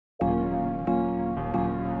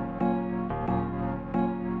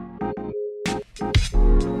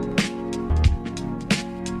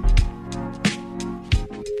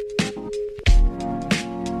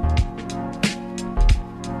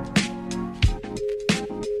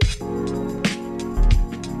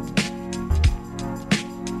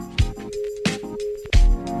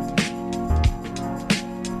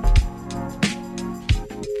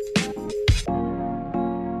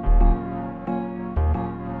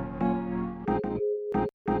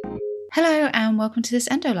Hello and welcome to this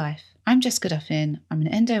Endo Life. I'm Jessica Duffin. I'm an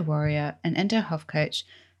endo warrior, an endo health coach,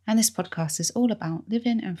 and this podcast is all about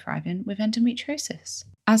living and thriving with endometriosis.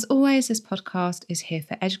 As always, this podcast is here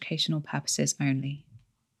for educational purposes only.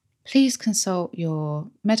 Please consult your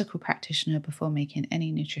medical practitioner before making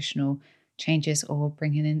any nutritional changes or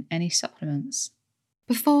bringing in any supplements.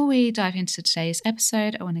 Before we dive into today's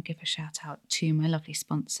episode, I want to give a shout out to my lovely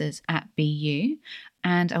sponsors at BU.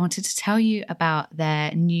 And I wanted to tell you about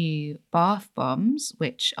their new bath bombs,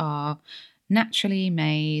 which are naturally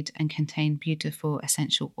made and contain beautiful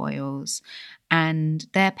essential oils. And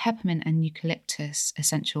their peppermint and eucalyptus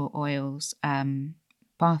essential oils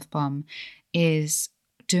bath bomb is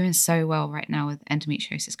doing so well right now with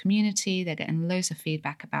endometriosis community. They're getting loads of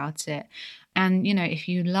feedback about it. And, you know, if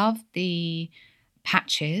you love the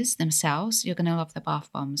patches themselves, you're going to love the bath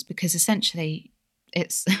bombs because essentially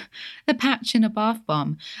it's the patch in a bath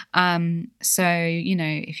bomb. So, you know,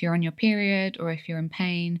 if you're on your period or if you're in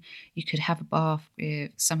pain, you could have a bath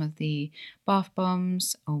with some of the bath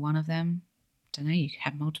bombs or one of them. Don't know, you could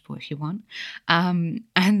have multiple if you want. And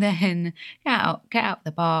then get out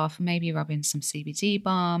the bath, maybe rub in some CBD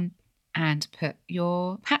balm and put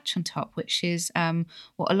your patch on top, which is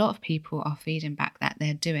what a lot of people are feeding back that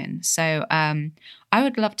they're doing. So I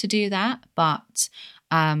would love to do that, but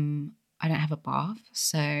I don't have a bath,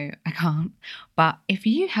 so I can't. But if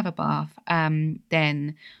you have a bath,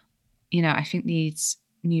 then, you know, I think these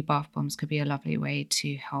new bath bombs could be a lovely way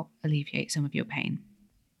to help alleviate some of your pain.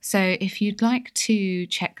 So if you'd like to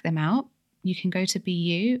check them out, you can go to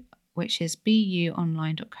BU, which is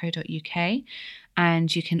buonline.co.uk,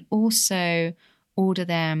 and you can also order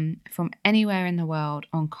them from anywhere in the world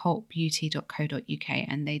on cultbeauty.co.uk,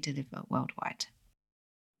 and they deliver worldwide.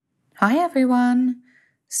 Hi everyone.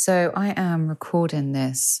 So I am recording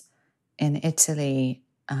this in Italy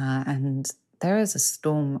and there is a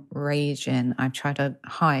storm raging. I try to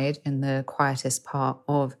hide in the quietest part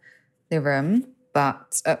of the room,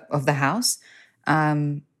 but of the house.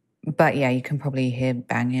 But yeah, you can probably hear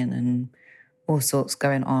banging and all sorts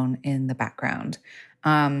going on in the background.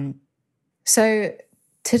 So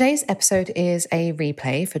today's episode is a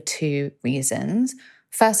replay for two reasons.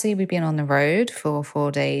 Firstly, we've been on the road for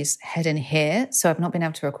 4 days heading here, so I've not been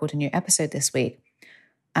able to record a new episode this week.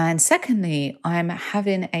 And secondly, I'm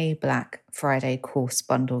having a Black Friday course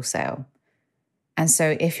bundle sale. And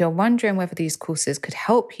so if you're wondering whether these courses could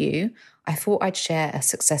help you, I thought I'd share a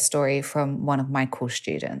success story from one of my course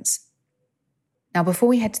students. Now, before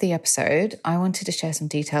we head to the episode, I wanted to share some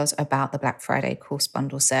details about the Black Friday course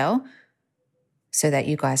bundle sale so that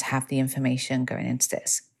you guys have the information going into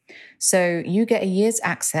this. So you get a year's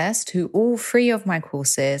access to all 3 of my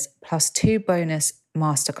courses plus 2 bonus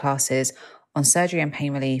masterclasses on surgery and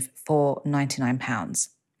pain relief for £99.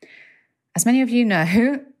 As many of you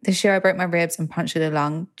know, this year I broke my ribs and punctured a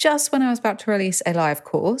lung just when I was about to release a live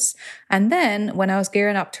course. And then when I was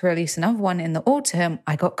gearing up to release another one in the autumn,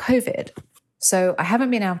 I got COVID. So I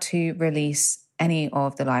haven't been able to release any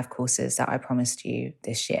of the live courses that I promised you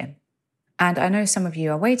this year. And I know some of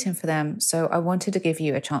you are waiting for them, so I wanted to give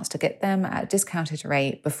you a chance to get them at a discounted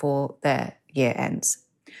rate before their year ends.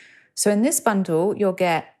 So in this bundle, you'll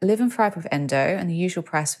get Live and Thrive with Endo, and the usual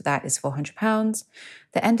price for that is £400.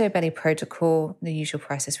 The Endo Belly Protocol, the usual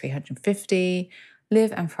price is £350.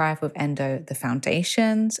 Live and Thrive with Endo, the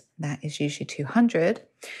Foundations, that is usually £200.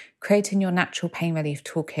 Creating Your Natural Pain Relief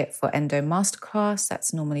Toolkit for Endo Masterclass,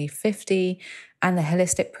 that's normally £50. And the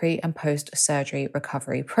Holistic Pre- and Post-Surgery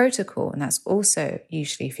Recovery Protocol, and that's also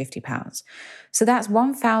usually £50. So that's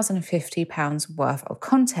 £1,050 worth of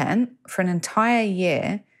content for an entire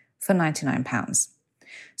year for £99.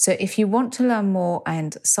 So if you want to learn more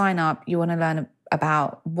and sign up, you want to learn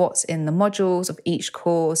about what's in the modules of each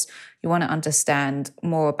course, you want to understand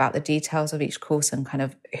more about the details of each course and kind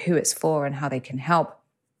of who it's for and how they can help,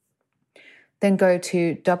 then go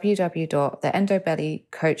to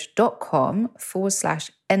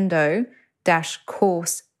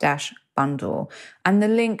www.theendobellycoach.com/endo-course-bundle. And the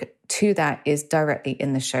link to that is directly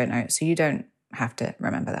in the show notes, so you don't have to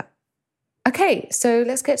remember that. Okay, so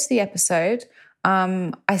let's get to the episode.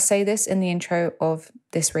 I say this in the intro of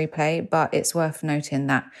this replay, but it's worth noting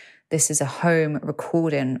that this is a home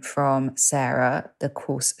recording from Sarah, the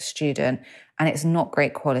course student, and it's not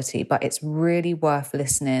great quality, but it's really worth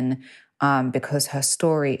listening because her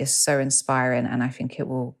story is so inspiring and I think it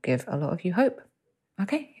will give a lot of you hope.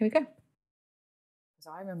 Okay, here we go. Because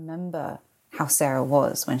I remember how Sarah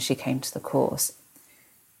was when she came to the course.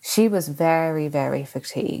 She was very, very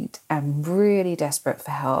fatigued and really desperate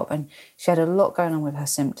for help. And she had a lot going on with her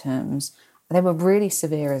symptoms. They were really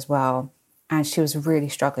severe as well. And she was really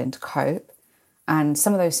struggling to cope. And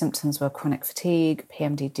some of those symptoms were chronic fatigue,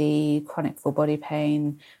 PMDD, chronic full body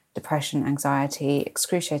pain, depression, anxiety,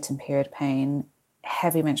 excruciating period pain,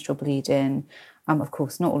 heavy menstrual bleeding. Of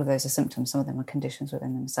course, not all of those are symptoms. Some of them are conditions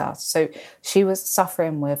within themselves. So she was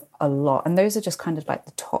suffering with a lot. And those are just kind of like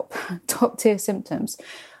the top tier symptoms.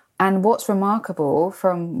 And what's remarkable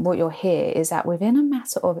from what you'll hear is that within a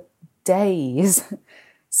matter of days,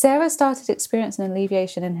 Sarah started experiencing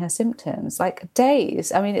alleviation in her symptoms, like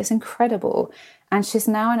days. I mean, it's incredible. And she's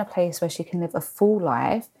now in a place where she can live a full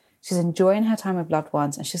life. She's enjoying her time with loved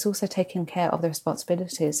ones, and she's also taking care of the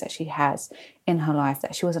responsibilities that she has in her life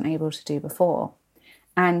that she wasn't able to do before.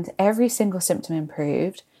 And every single symptom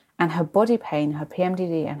improved, and her body pain, her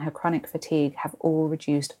PMDD, and her chronic fatigue have all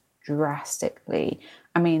reduced drastically.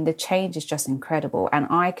 I mean, the change is just incredible, and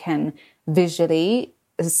I can visually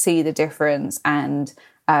see the difference. And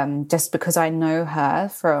just because I know her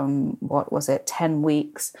from, 10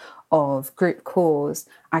 weeks of group calls,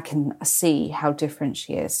 I can see how different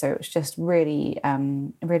she is. So it was just really,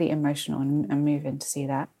 really emotional and moving to see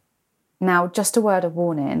that. Now, just a word of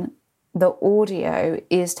warning, the audio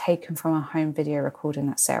is taken from a home video recording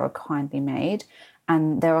that Sarah kindly made,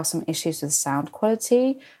 and there are some issues with sound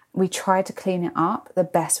quality. We tried to clean it up the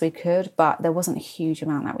best we could, but there wasn't a huge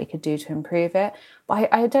amount that we could do to improve it. But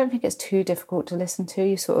I don't think it's too difficult to listen to.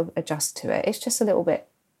 You sort of adjust to it. It's just a little bit,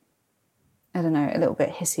 a little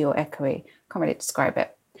bit hissy or echoey. Can't really describe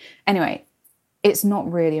it. Anyway, it's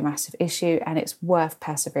not really a massive issue, and it's worth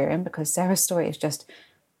persevering because Sarah's story is just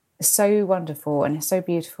so wonderful and it's so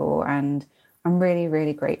beautiful. And I'm really,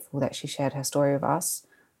 really grateful that she shared her story with us.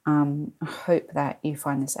 I hope that you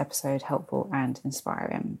find this episode helpful and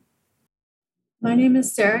inspiring. My name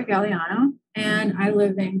is Sarah Galliano, and I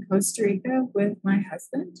live in Costa Rica with my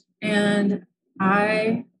husband. And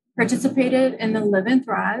I participated in the Live and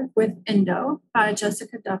Thrive with Endo by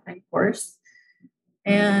Jessica Duffin course.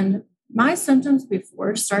 And my symptoms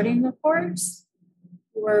before starting the course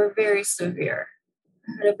were very severe.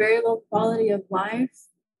 I had a very low quality of life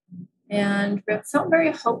and felt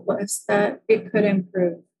very hopeless that it could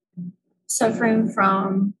improve. Suffering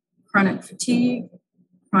from chronic fatigue,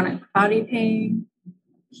 chronic body pain,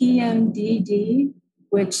 PMDD,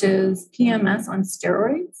 which is PMS on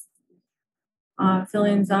steroids,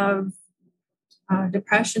 feelings of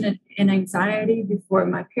depression and anxiety before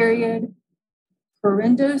my period,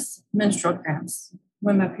 horrendous menstrual cramps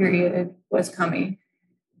when my period was coming,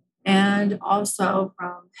 and also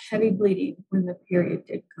from heavy bleeding when the period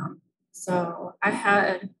did come. So I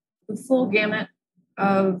had the full gamut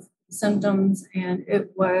of symptoms, and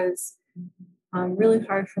it was really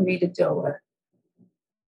hard for me to deal with.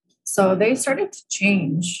 So they started to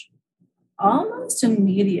change almost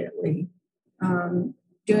immediately,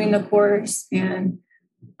 doing the course and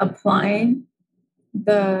applying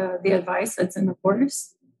the advice that's in the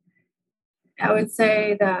course. I would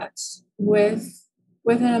say that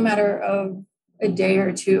within a matter of a day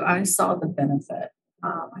or two, I saw the benefit.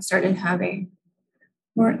 I started having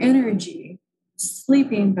more energy,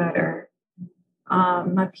 sleeping better.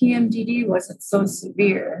 My PMDD wasn't so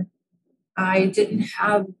severe. I didn't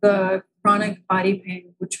have the chronic body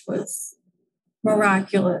pain, which was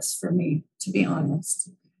miraculous for me, to be honest.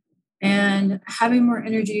 And having more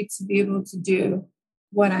energy to be able to do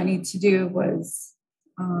what I need to do was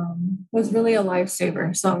really a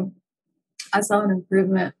lifesaver. So I saw an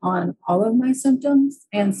improvement on all of my symptoms,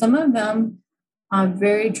 and some of them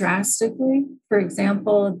very drastically. For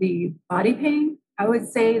example, the body pain, I would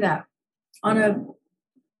say that on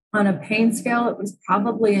a pain scale, it was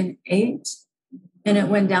probably an 8, and it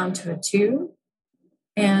went down to a 2.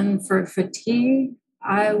 And for fatigue,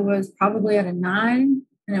 I was probably at a 9,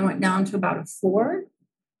 and it went down to about a 4.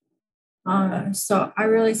 So I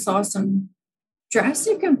really saw some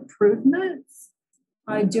drastic improvements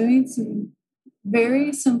by doing some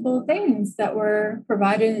very simple things that were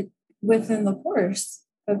provided within the course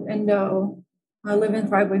of Endo, Live and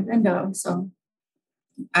Thrive with Endo. So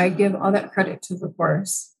I give all that credit to the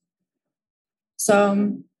course.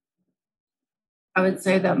 So I would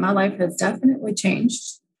say that my life has definitely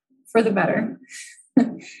changed for the better.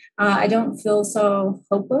 I don't feel so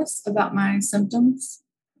hopeless about my symptoms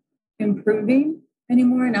improving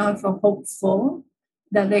anymore. Now I feel hopeful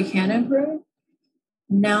that they can improve.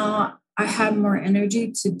 Now I have more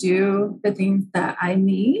energy to do the things that I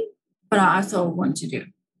need, but I also want to do.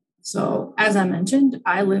 So as I mentioned,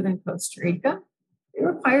 I live in Costa Rica. It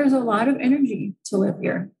requires a lot of energy to live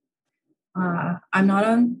here. I'm not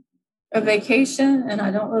on a vacation, and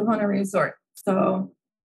I don't live on a resort. So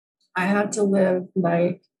I have to live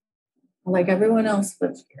like everyone else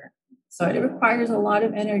lives here. So it requires a lot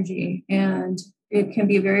of energy, and it can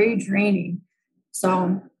be very draining.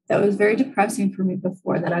 So that was very depressing for me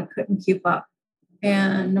before, that I couldn't keep up.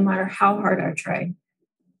 And no matter how hard I tried.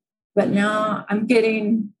 But now I'm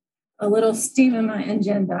getting a little steam in my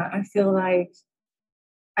engine that I feel like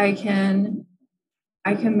I can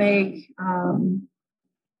make.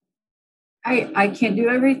 I can't do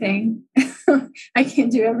everything. I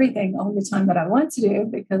can't do everything all the time that I want to do,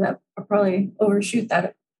 because I probably overshoot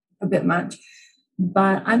that a bit much.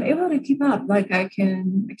 But I'm able to keep up. Like I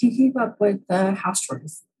can keep up with the house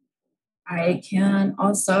chores. I can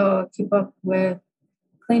also keep up with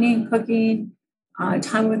cleaning, cooking,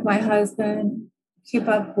 time with my husband, keep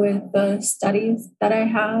up with the studies that I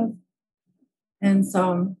have. And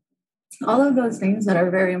so all of those things that are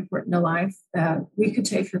very important to life that we could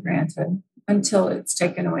take for granted until it's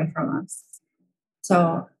taken away from us.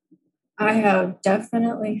 So I have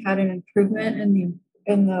definitely had an improvement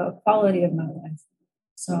in the quality of my life.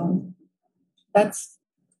 So that's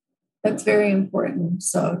very important.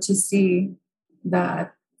 So to see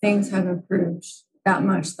that things have improved that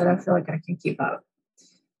much, that I feel like I can keep up.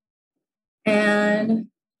 And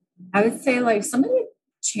I would say, like, some of the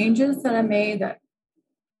changes that I made that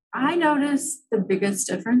I noticed the biggest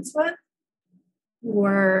difference with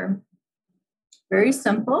were very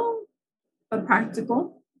simple but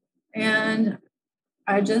practical. And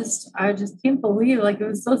I just can't believe, like, it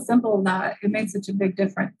was so simple that it made such a big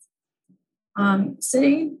difference.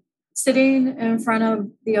 Sitting in front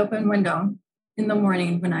of the open window in the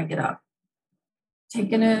morning when I get up,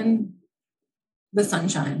 taking in the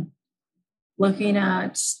sunshine, looking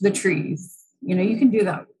at the trees. You know, you can do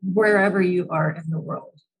that wherever you are in the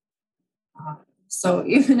world. So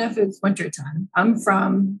even if it's wintertime, I'm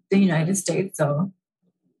from the United States, so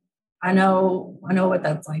I know what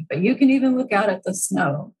that's like. But you can even look out at the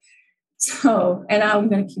snow. So, and I'm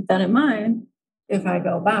going to keep that in mind if I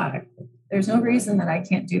go back. There's no reason that I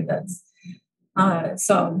can't do this.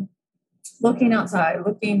 So looking outside,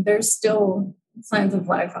 there's still signs of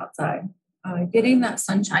life outside. Getting that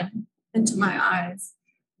sunshine into my eyes,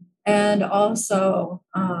 and also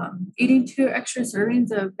eating 2 extra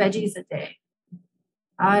servings of veggies a day.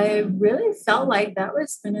 I really felt like that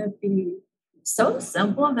was going to be so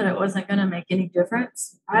simple that it wasn't going to make any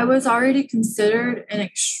difference. I was already considered an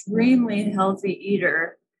extremely healthy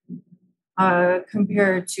eater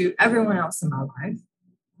compared to everyone else in my life.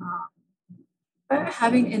 But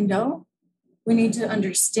having endo, we need to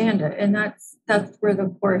understand it. And that's where the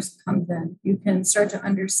course comes in. You can start to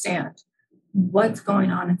understand what's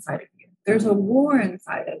going on inside of you. There's a war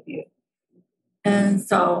inside of you. And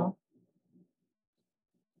so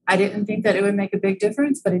I didn't think that it would make a big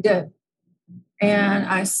difference, but it did. And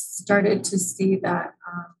I started to see that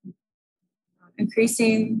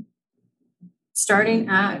starting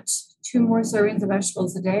at 2 more servings of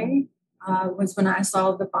vegetables a day was when I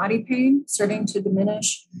saw the body pain starting to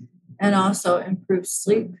diminish, and also improved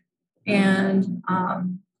sleep. And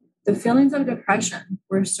the feelings of depression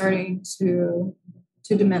were starting to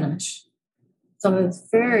diminish. So it was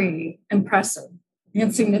very impressive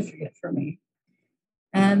and significant for me.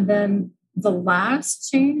 And then the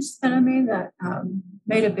last change that I made that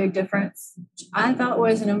made a big difference, I thought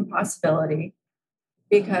was an impossibility,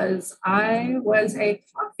 because I was a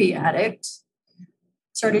coffee addict.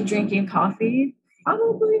 Started drinking coffee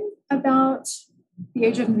probably about the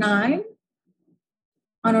age of 9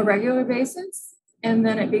 on a regular basis. And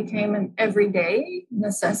then it became an everyday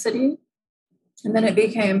necessity. And then it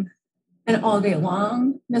became an all day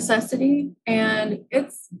long necessity. And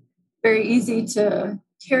it's very easy to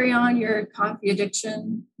carry on your coffee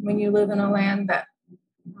addiction when you live in a land that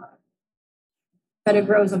it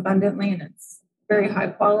grows abundantly and it's very high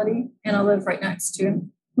quality. And I live right next to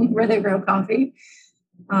where they grow coffee.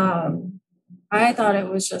 I thought it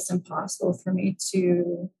was just impossible for me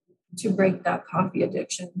to break that coffee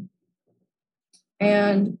addiction.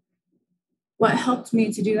 And what helped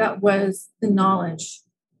me to do that was the knowledge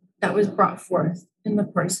that was brought forth in the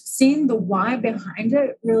course. Seeing the why behind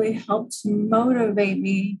it really helped motivate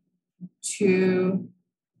me to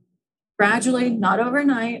gradually, not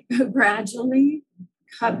overnight, but gradually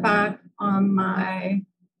cut back on my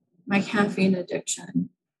caffeine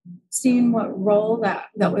addiction. Seeing what role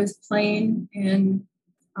that was playing in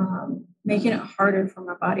making it harder for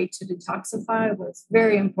my body to detoxify was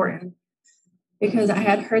very important, because I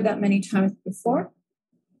had heard that many times before.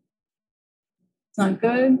 It's not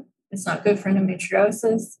good. It's not good for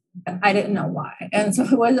endometriosis. But I didn't know why. And so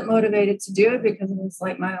I wasn't motivated to do it because it was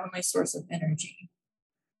like my only source of energy.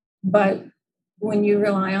 But when you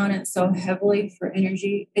rely on it so heavily for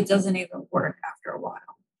energy, it doesn't even work after a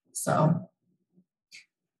while. So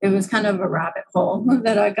it was kind of a rabbit hole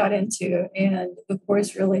that I got into, and the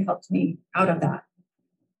course really helped me out of that.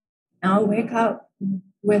 Now I wake up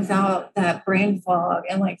without that brain fog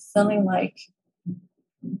and like feeling like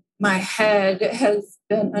my head has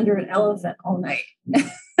been under an elephant all night.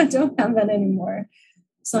 I don't have that anymore.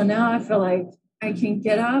 So now I feel like I can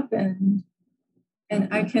get up and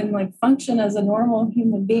I can like function as a normal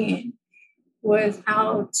human being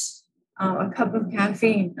without a cup of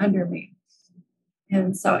caffeine under me.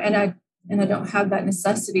 And so, and I don't have that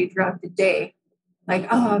necessity throughout the day. Like,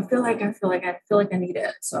 oh, I feel like I need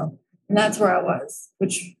it. So, and that's where I was,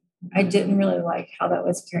 which I didn't really like how that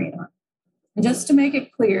was carrying on. And just to make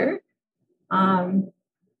it clear,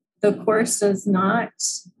 the course does not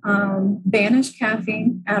banish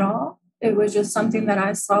caffeine at all. It was just something that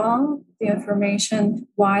I saw, the information,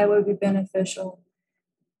 why it would be beneficial.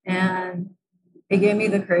 And it gave me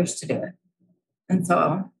the courage to do it. And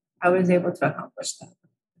so I was able to accomplish that.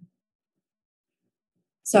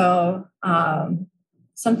 So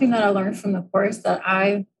something that I learned from the course that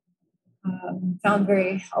I found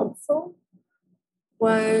very helpful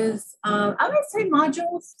was, I would say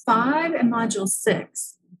module 5 and module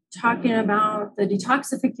 6, talking about the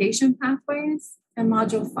detoxification pathways in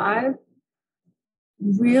module 5,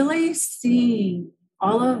 really see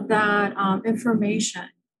all of that information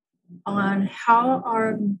on how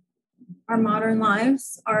our modern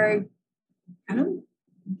lives are kind of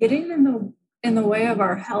getting in the way of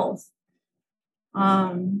our health.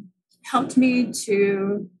 Helped me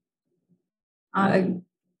to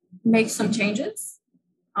make some changes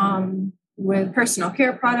with personal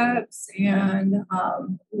care products and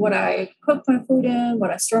what I cook my food in, what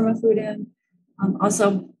I store my food in,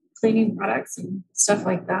 also cleaning products and stuff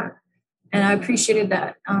like that. And I appreciated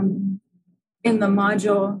that in the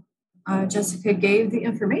module, Jessica gave the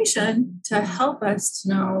information to help us to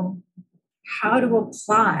know how to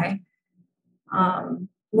apply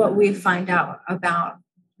what we find out about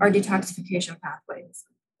our detoxification pathways,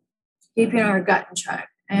 keeping our gut in check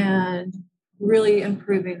and really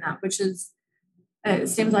improving that, which is, it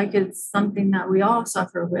seems like it's something that we all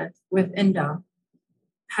suffer with endo.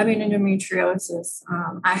 Having endometriosis,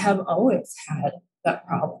 I have always had gut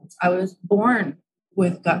problems. I was born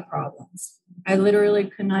with gut problems. I literally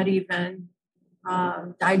could not even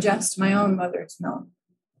digest my own mother's milk.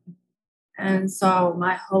 And so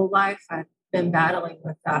my whole life I've been battling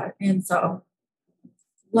with that. And so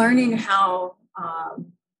learning how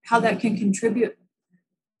that can contribute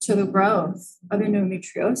to the growth of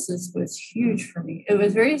endometriosis was huge for me. It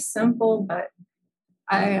was very simple, but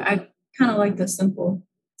I kind of like the simple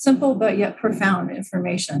but yet profound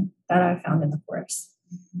information that I found in the course.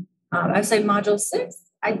 I say module 6,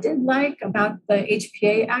 I did like about the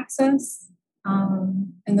HPA axis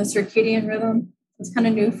and the circadian rhythm. It's kind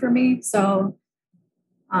of new for me. So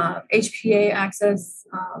HPA axis,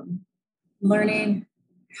 learning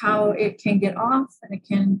how it can get off and it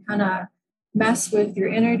can kind of mess with your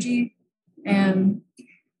energy, and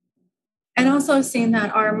also seeing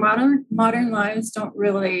that our modern lives don't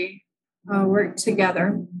really work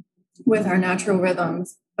together with our natural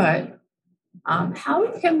rhythms, but how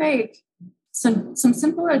we can make some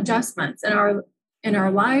simple adjustments in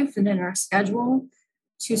our life and in our schedule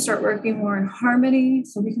to start working more in harmony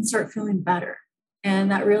so we can start feeling better.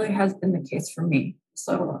 And that really has been the case for me.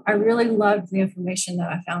 So I really loved the information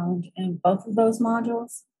that I found in both of those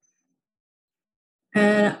modules.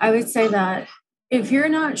 And I would say that if you're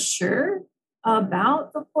not sure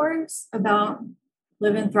about the course, about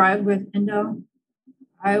Live and Thrive with Endo,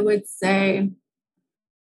 I would say,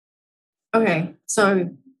 okay,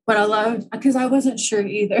 so what I loved, because I wasn't sure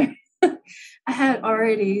either, I had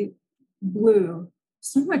already blew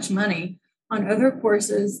so much money on other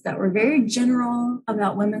courses that were very general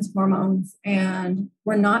about women's hormones and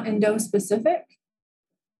were not endo specific.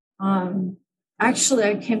 Actually,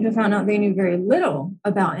 I came to find out they knew very little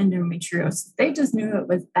about endometriosis. They just knew it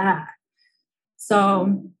was bad.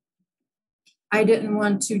 So I didn't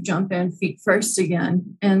want to jump in feet first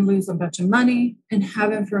again and lose a bunch of money and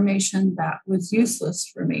have information that was useless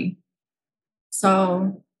for me.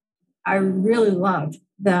 So I really loved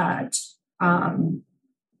that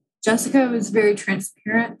Jessica was very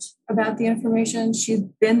transparent about the information. She's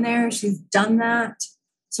been there, she's done that.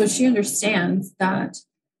 So she understands that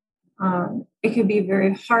it could be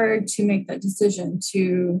very hard to make that decision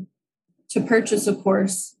to purchase a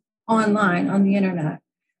course online on the internet.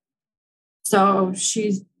 So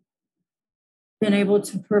she's been able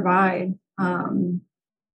to provide,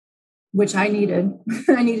 which I needed,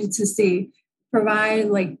 I needed to see, provide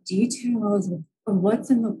like details of what's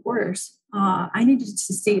in the course. I needed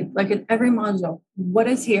to see, like in every module, what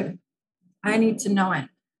is here? I need to know it.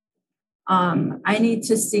 I need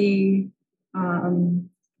to see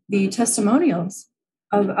the testimonials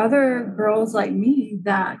of other girls like me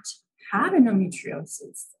that have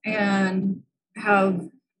endometriosis and have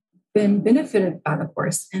been benefited by the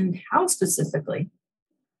course, and how specifically,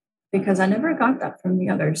 because I never got that from the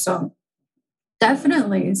others. So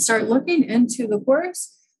definitely start looking into the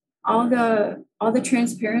course. All the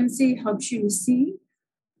transparency helps you to see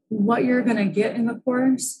what you're going to get in the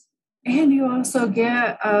course, and you also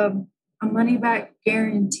get a money back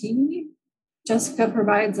guarantee. Jessica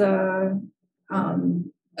provides a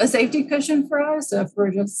safety cushion for us if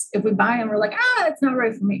we buy and we're like, it's not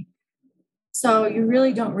right for me. So you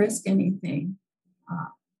really don't risk anything.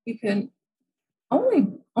 You can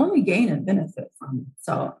only gain and benefit from it.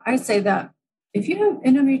 So I say that if you have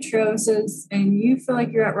endometriosis and you feel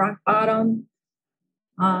like you're at rock bottom,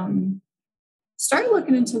 start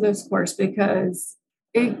looking into this course, because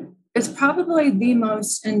it's probably the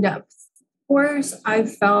most in-depth course.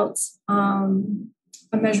 I've felt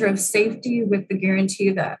a measure of safety with the guarantee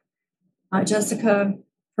that Jessica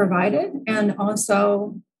provided, and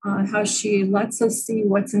also how she lets us see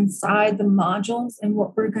what's inside the modules and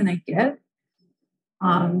what we're going to get.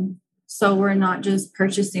 So we're not just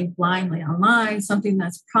purchasing blindly online something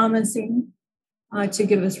that's promising to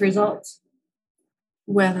give us results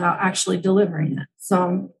without actually delivering it.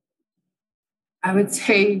 So I would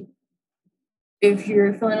say if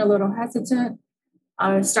you're feeling a little hesitant,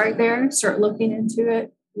 start there, start looking into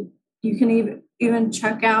it. You can even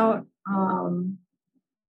check out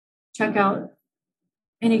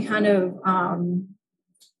any kind of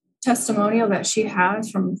testimonial that she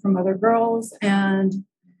has from other girls, and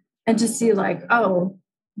to see like, oh,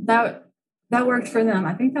 that worked for them.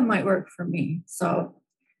 I think that might work for me. So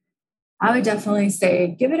I would definitely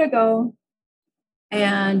say give it a go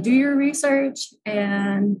and do your research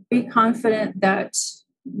and be confident that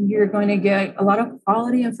you're going to get a lot of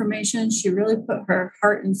quality information. She really put her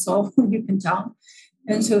heart and soul, you can tell,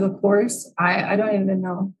 into the course. I don't even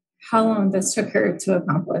know how long this took her to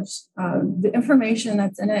accomplish. The information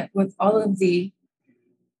that's in it, with all of the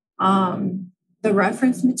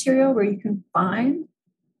reference material where you can find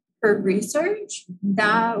her research,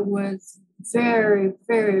 that was very,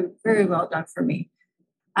 very, very well done for me.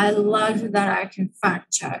 I love that I can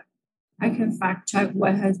fact check. I can fact check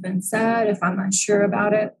what has been said if I'm unsure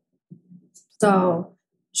about it. So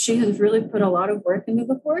she has really put a lot of work into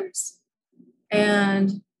the course,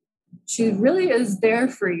 and she really is there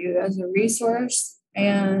for you as a resource.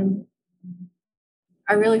 And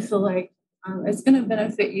I really feel like it's going to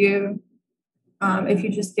benefit you if you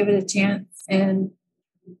just give it a chance and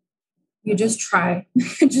you just try,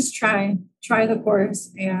 try the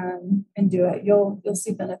course and do it. You'll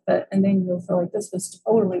see benefit, and then you'll feel like this was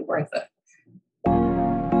totally worth it.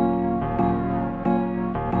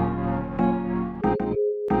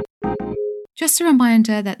 Just a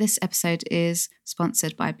reminder that this episode is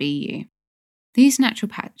sponsored by BU. These natural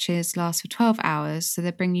patches last for 12 hours, so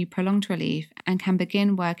they bring you prolonged relief and can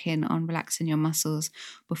begin working on relaxing your muscles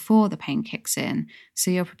before the pain kicks in,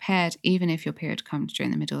 so you're prepared even if your period comes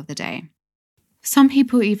during the middle of the day. Some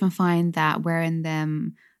people even find that wearing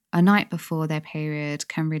them a night before their period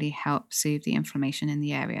can really help soothe the inflammation in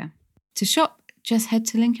the area. To shop, just head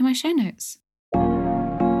to the link in my show notes.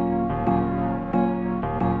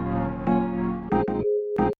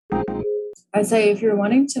 I say if you're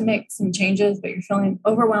wanting to make some changes, but you're feeling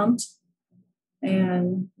overwhelmed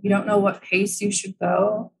and you don't know what pace you should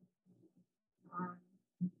go,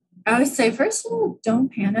 I would say, first of all,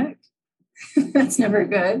 don't panic. That's never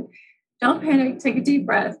good. Don't panic. Take a deep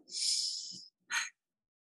breath,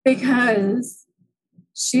 because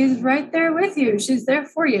she's right there with you. She's there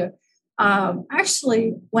for you.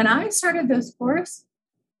 Actually, when I started this course,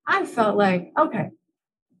 I felt like, okay,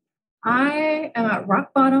 I am at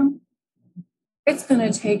rock bottom. It's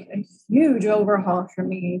going to take a huge overhaul for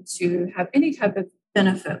me to have any type of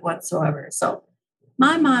benefit whatsoever. So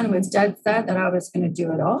my mind was dead set that I was going to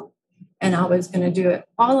do it all, and I was going to do it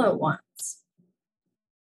all at once.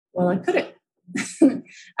 Well, I couldn't.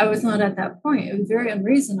 I was not at that point. It was very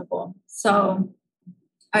unreasonable. So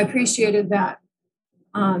I appreciated that.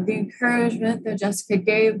 The encouragement that Jessica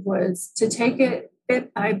gave was to take it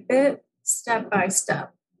bit by bit, step by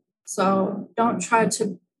step. So don't try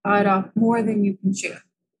to bite off more than you can chew.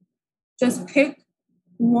 Just pick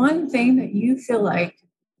one thing that you feel like,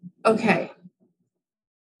 okay,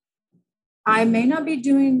 I may not be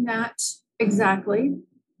doing that exactly.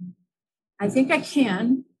 I think I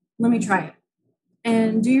can. Let me try it.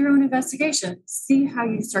 And do your own investigation. See how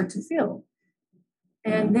you start to feel.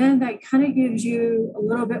 And then that kind of gives you a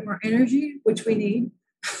little bit more energy, which we need,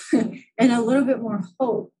 and a little bit more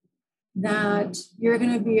hope that you're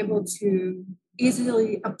going to be able to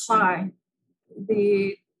easily apply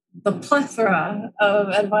the plethora of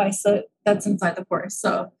advice that's inside the course.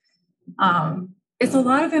 So it's a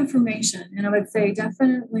lot of information. And I would say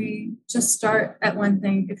definitely just start at one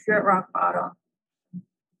thing. If you're at rock bottom,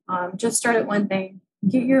 just start at one thing,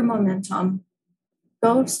 get your momentum,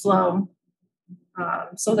 go slow,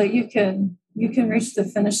 so that you can reach the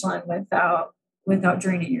finish line without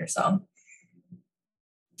draining yourself.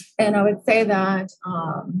 And I would say that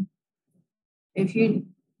if you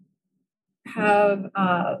have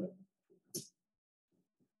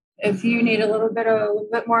if you need a little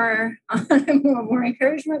bit more more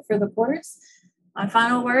encouragement for the course, my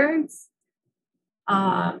final words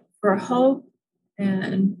for hope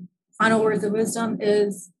and final words of wisdom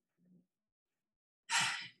is,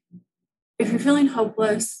 if you're feeling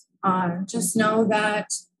hopeless, just know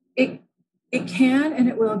that it can and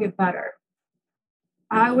it will get better.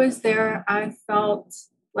 I was there. I felt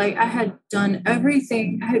like I had done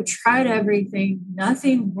everything. I had tried everything.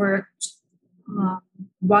 Nothing worked.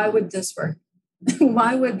 Why would this work?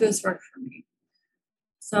 Why would this work for me?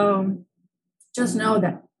 So just know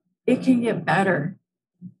that it can get better.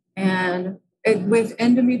 And with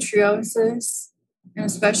endometriosis, and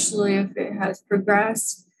especially if it has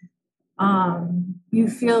progressed, you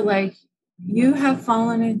feel like you have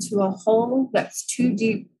fallen into a hole that's too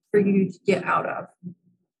deep for you to get out of.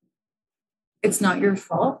 It's not your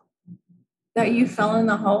fault that you fell in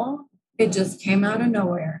the hole. It just came out of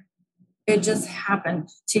nowhere. It just happened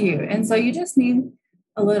to you. And so you just need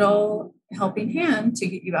a little helping hand to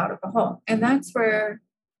get you out of the hole. And that's where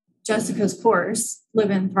Jessica's course,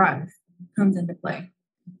 Live and Thrive, comes into play.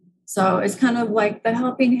 So it's kind of like the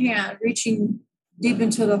helping hand reaching deep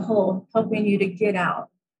into the hole, helping you to get out.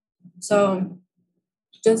 So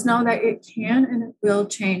just know that it can and it will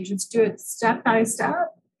change. Just do it step by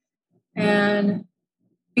step and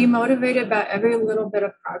be motivated by every little bit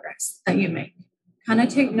of progress that you make. Kind of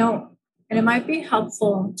take note. And it might be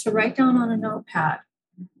helpful to write down on a notepad,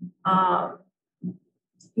 I'm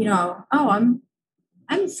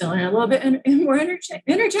feeling a little bit more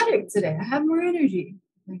energetic today. I have more energy.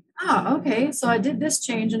 Like, okay. So I did this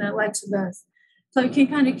change and it led to this. So you can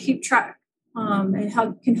kind of keep track and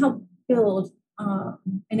can help build and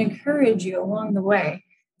encourage you along the way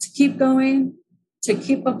to keep going, to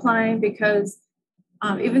keep applying, because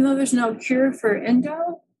even though there's no cure for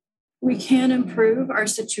endo, we can improve our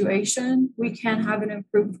situation. We can have an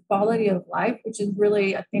improved quality of life, which is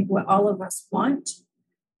really, I think, what all of us want.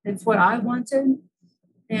 It's what I wanted.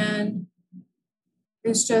 And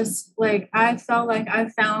it's just like, I felt like I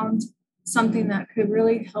found something that could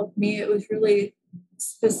really help me. It was really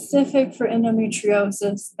specific for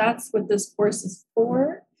endometriosis. That's what this course is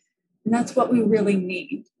for. And that's what we really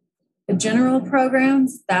need. The general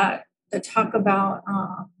programs that talk about,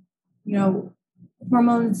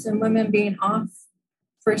 hormones and women being off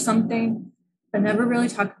for something, but never really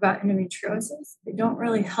talk about endometriosis. They don't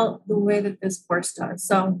really help the way that this course does.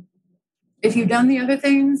 So if you've done the other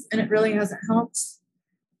things and it really hasn't helped,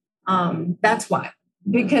 that's why,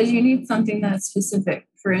 because you need something that's specific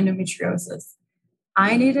for endometriosis.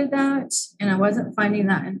 I needed that, and I wasn't finding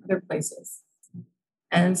that in other places.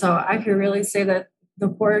 And so I could really say that the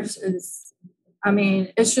course is,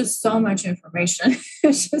 it's just so much information.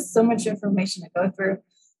 It's just so much information to go through.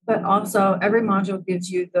 But also every module gives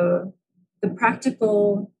you the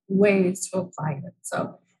practical ways to apply it.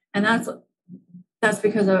 So, and that's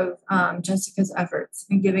because of Jessica's efforts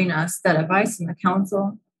in giving us that advice and the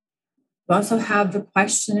counsel. We also have the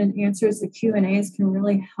question and answers. The Q&As can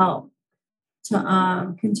really help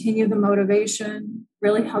to continue the motivation,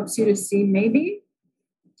 really helps you to see maybe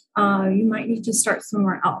you might need to start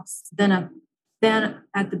somewhere else than at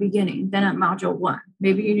the beginning, then at module 1.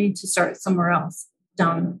 Maybe you need to start somewhere else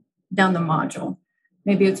down the module.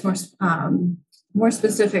 Maybe it's more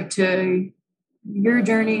specific to your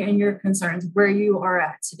journey and your concerns, where you are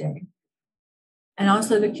at today. And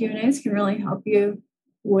also the Q&As can really help you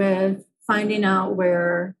with finding out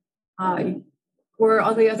where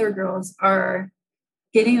all the other girls are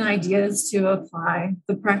getting ideas to apply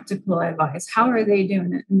the practical advice. How are they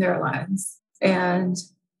doing it in their lives? And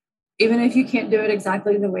even if you can't do it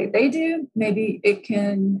exactly the way they do, maybe it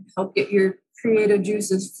can help get your creative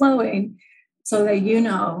juices flowing so that you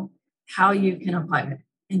know how you can apply it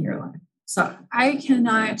in your life. So I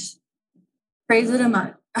cannot praise it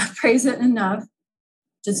enough.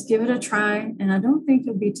 Just give it a try, and I don't think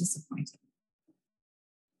you'll be disappointed.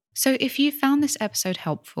 So if you found this episode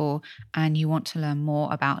helpful and you want to learn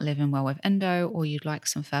more about living well with endo, or you'd like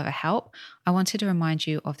some further help, I wanted to remind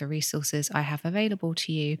you of the resources I have available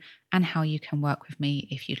to you and how you can work with me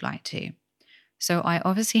if you'd like to. So I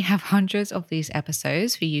obviously have hundreds of these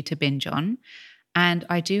episodes for you to binge on. And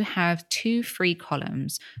I do have 2 free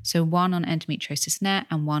columns. So one on Endometriosis Net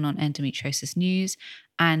and one on Endometriosis News.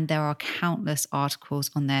 And there are countless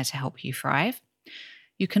articles on there to help you thrive.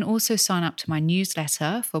 You can also sign up to my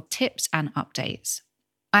newsletter for tips and updates.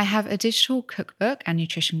 I have a digital cookbook and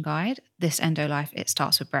nutrition guide, This Endo Life It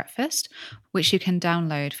Starts with Breakfast, which you can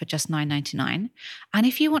download for just $9.99. And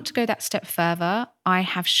if you want to go that step further, I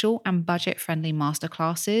have short and budget-friendly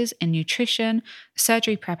masterclasses in nutrition,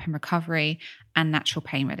 surgery prep and recovery, and natural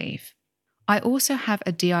pain relief. I also have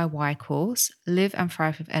a DIY course, Live and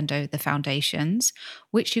Thrive with Endo, The Foundations,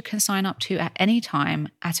 which you can sign up to at any time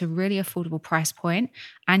at a really affordable price point,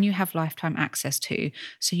 and you have lifetime access to,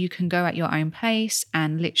 so you can go at your own pace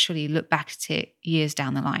and literally look back at it years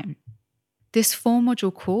down the line. This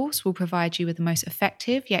 4-module course will provide you with the most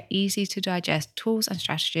effective yet easy to digest tools and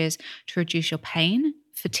strategies to reduce your pain,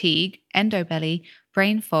 fatigue, endo belly,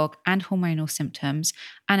 brain fog, and hormonal symptoms,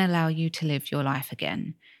 and allow you to live your life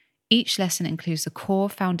again. Each lesson includes the core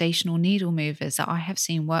foundational needle movers that I have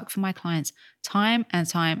seen work for my clients time and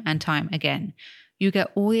time and time again. You get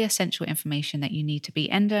all the essential information that you need to be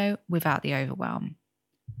endo without the overwhelm.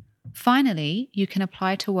 Finally, you can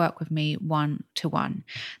apply to work with me one-to-one.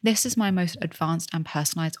 This is my most advanced and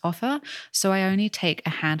personalized offer, so I only take a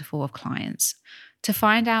handful of clients. To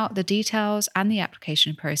find out the details and the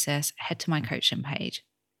application process, head to my coaching page.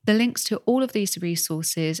 The links to all of these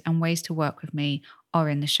resources and ways to work with me are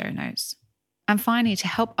in the show notes. And finally, to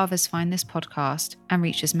help others find this podcast and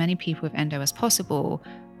reach as many people with endo as possible,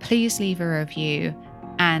 please leave a review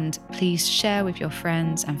and please share with your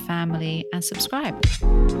friends and family and subscribe.